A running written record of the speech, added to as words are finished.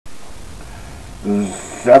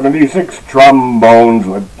76 trombones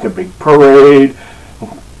with the big parade.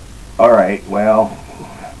 Alright, well.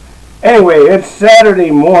 Anyway, it's Saturday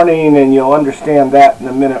morning, and you'll understand that in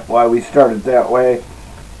a minute why we started that way.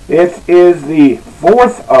 It is the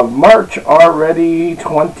 4th of March already,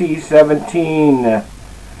 2017.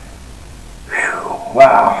 Whew,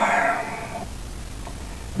 wow.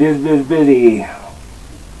 Busy.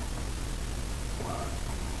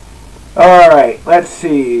 Alright, let's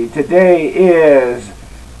see. Today is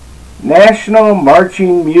National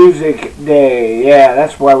Marching Music Day. Yeah,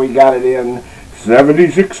 that's why we got it in.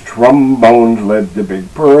 76 trombones led the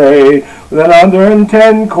big parade, with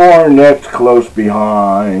 110 cornets close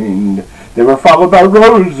behind. They were followed by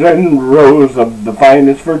rows and rows of the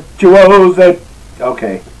finest virtuosos.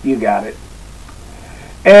 Okay, you got it.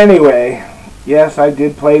 Anyway, yes, I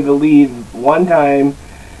did play the lead one time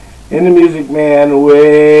in the Music Man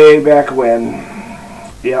way back when.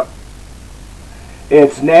 Yep.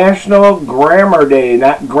 It's National Grammar Day,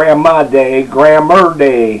 not Grandma Day, Grammar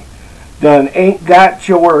Day. Done ain't got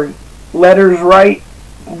your letters right,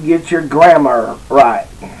 get your grammar right.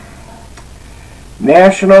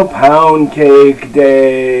 National Pound Cake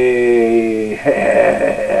Day.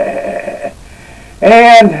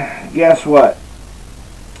 And guess what?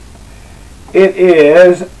 It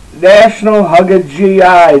is National Hug a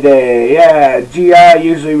GI Day. Yeah, GI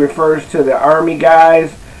usually refers to the Army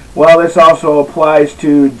guys. Well, this also applies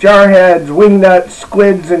to Jarheads, Wingnuts,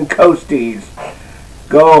 Squids, and Coasties.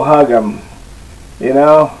 Go hug them. You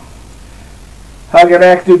know? Hug an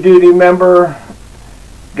active duty member,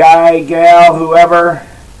 guy, gal, whoever.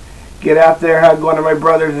 Get out there, hug one of my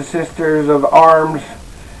brothers and sisters of arms.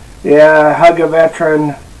 Yeah, hug a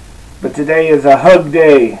veteran. But today is a hug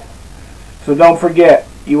day. So don't forget,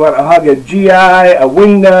 you want to hug a GI, a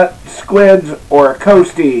Wingnut, Squids, or a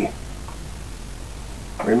Coastie.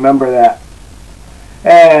 Remember that.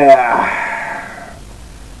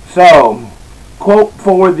 So, quote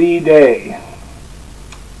for the day.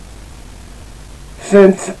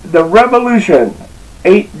 Since the Revolution,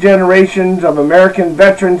 8 generations of American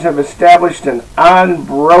veterans have established an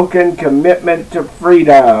unbroken commitment to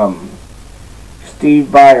freedom. Steve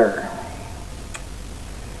Byer.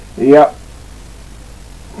 Yep.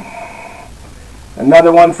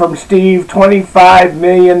 Another one from Steve. 25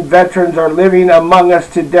 million veterans are living among us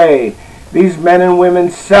today. These men and women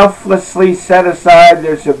selflessly set aside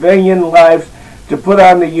their civilian lives to put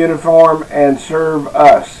on the uniform and serve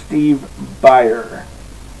us. Steve Byer.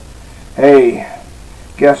 Hey,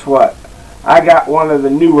 guess what? I got one of the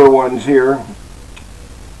newer ones here.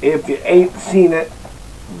 If you ain't seen it,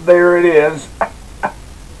 there it is.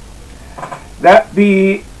 That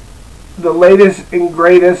be the latest and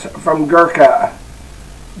greatest from GURKHA.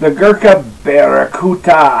 The GURKHA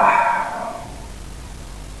Barracuda.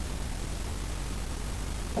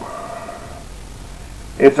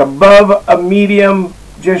 It's above a medium,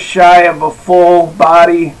 just shy of a full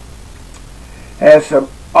body. Has some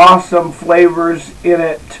awesome flavors in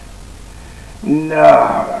it.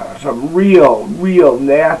 Some real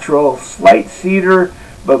natural, slight cedar,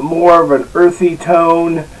 but more of an earthy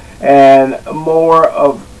tone and more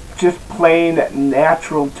of just plain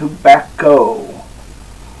natural tobacco.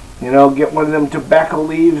 You know, get one of them tobacco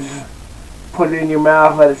leaves, put it in your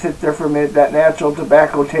mouth, let it sit there for a minute. That natural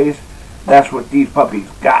tobacco taste, that's what these puppies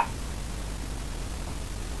got.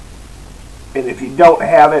 And if you don't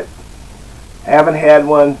have it, haven't had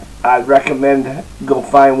one, I'd recommend go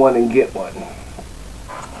find one and get one.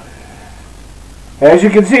 As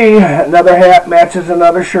you can see, another hat matches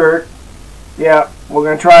another shirt. Yeah, we're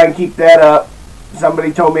going to try and keep that up.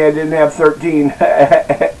 Somebody told me I didn't have 13.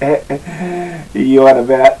 You ought to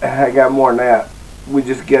bet. I got more than that. We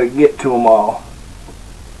just got to get to them all.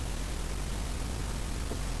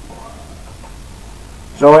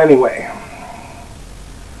 So anyway,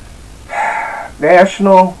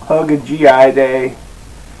 National Hug a GI Day.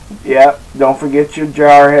 Yep, don't forget your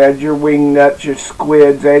Jarheads, your Wingnuts, your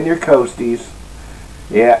Squids, and your Coasties.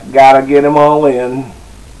 Yeah, gotta get them all in.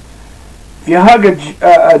 If you hug a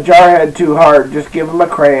Jarhead too hard, just give him a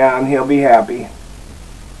crayon. He'll be happy.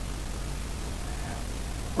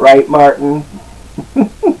 Right, Martin?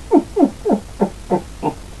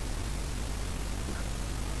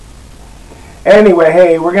 Anyway,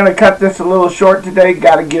 hey, we're going to cut this a little short today.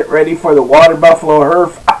 Got to get ready for the Water Buffalo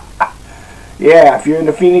Herf. Yeah, if you're in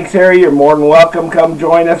the Phoenix area, you're more than welcome. Come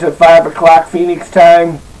join us at 5 o'clock Phoenix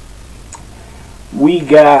time. We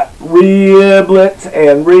got riblets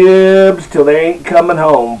and ribs till they ain't coming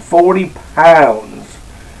home. 40 pounds.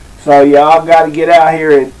 So y'all got to get out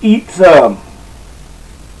here and eat some.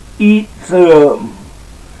 Eat some.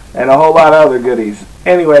 And a whole lot of other goodies.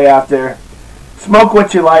 Anyway, out there, Smoke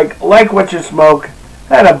what you like what you smoke,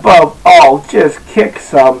 and above all, just kick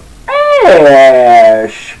some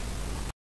ash.